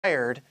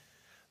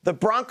the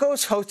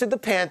Broncos hosted the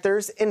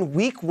Panthers in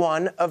Week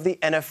 1 of the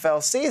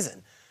NFL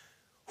season.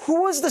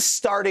 Who was the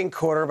starting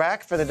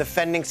quarterback for the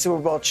defending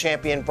Super Bowl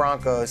champion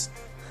Broncos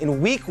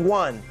in Week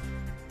 1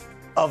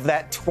 of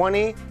that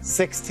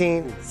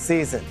 2016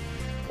 season?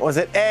 Was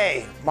it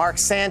A, Mark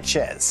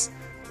Sanchez?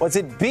 Was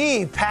it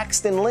B,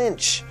 Paxton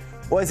Lynch?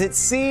 Was it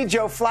C,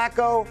 Joe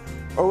Flacco?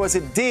 Or was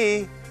it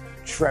D,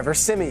 Trevor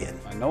Siemian?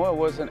 I know it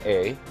wasn't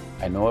A.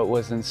 I know it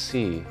wasn't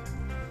C.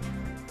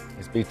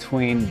 It's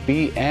between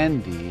B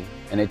and D,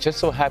 and it just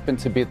so happened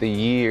to be the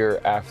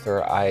year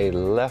after I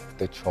left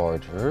the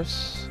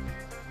Chargers.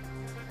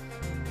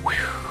 Whew.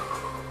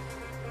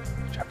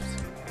 Trevor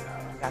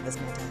Siemian. Got this,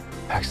 Manti.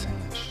 Paxton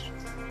Lynch.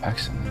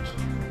 Paxton Lynch.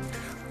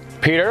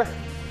 Peter,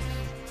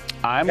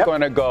 I'm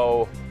going to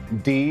go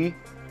D,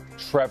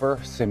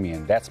 Trevor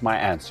Siemian. That's my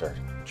answer.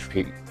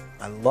 Pete.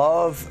 I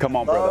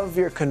love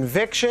your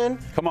conviction.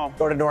 Come on.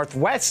 Go to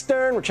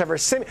Northwestern, whichever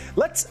Siemian.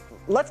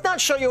 Let's not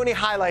show you any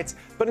highlights,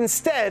 but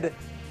instead,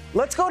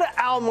 let's go to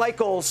Al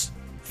Michaels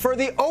for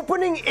the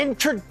opening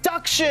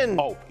introduction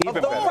of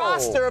the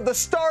roster of the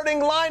starting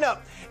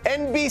lineup.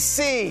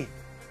 NBC,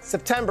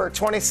 September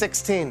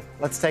 2016.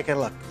 Let's take a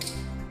look.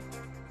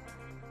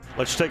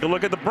 Let's take a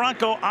look at the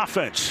Bronco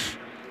offense.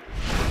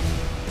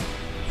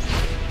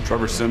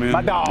 Trevor Siemian.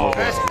 My dog.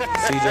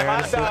 C.J.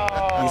 Anderson.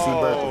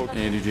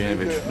 Andy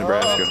Janovich,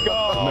 Nebraska.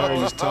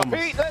 Marius Thomas.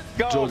 Pete, let's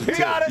go. Georgia You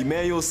got it.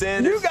 Emmanuel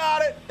Sanders. You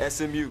got it.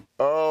 SMU.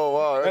 Oh,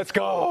 wow. Let's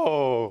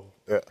go.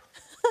 Yeah.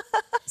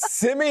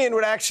 Siemian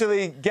would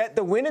actually get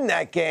the win in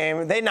that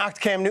game. They knocked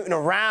Cam Newton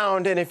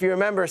around, and if you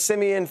remember,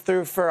 Siemian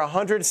threw for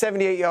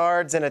 178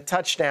 yards and a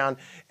touchdown,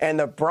 and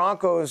the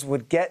Broncos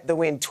would get the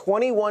win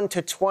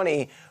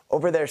 21-20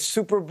 over their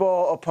Super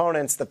Bowl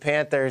opponents, the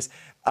Panthers.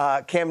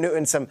 Cam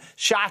Newton, some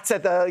shots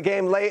at the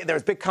game late. There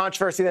was big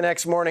controversy the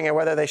next morning on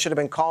whether they should have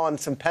been calling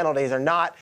some penalties or not.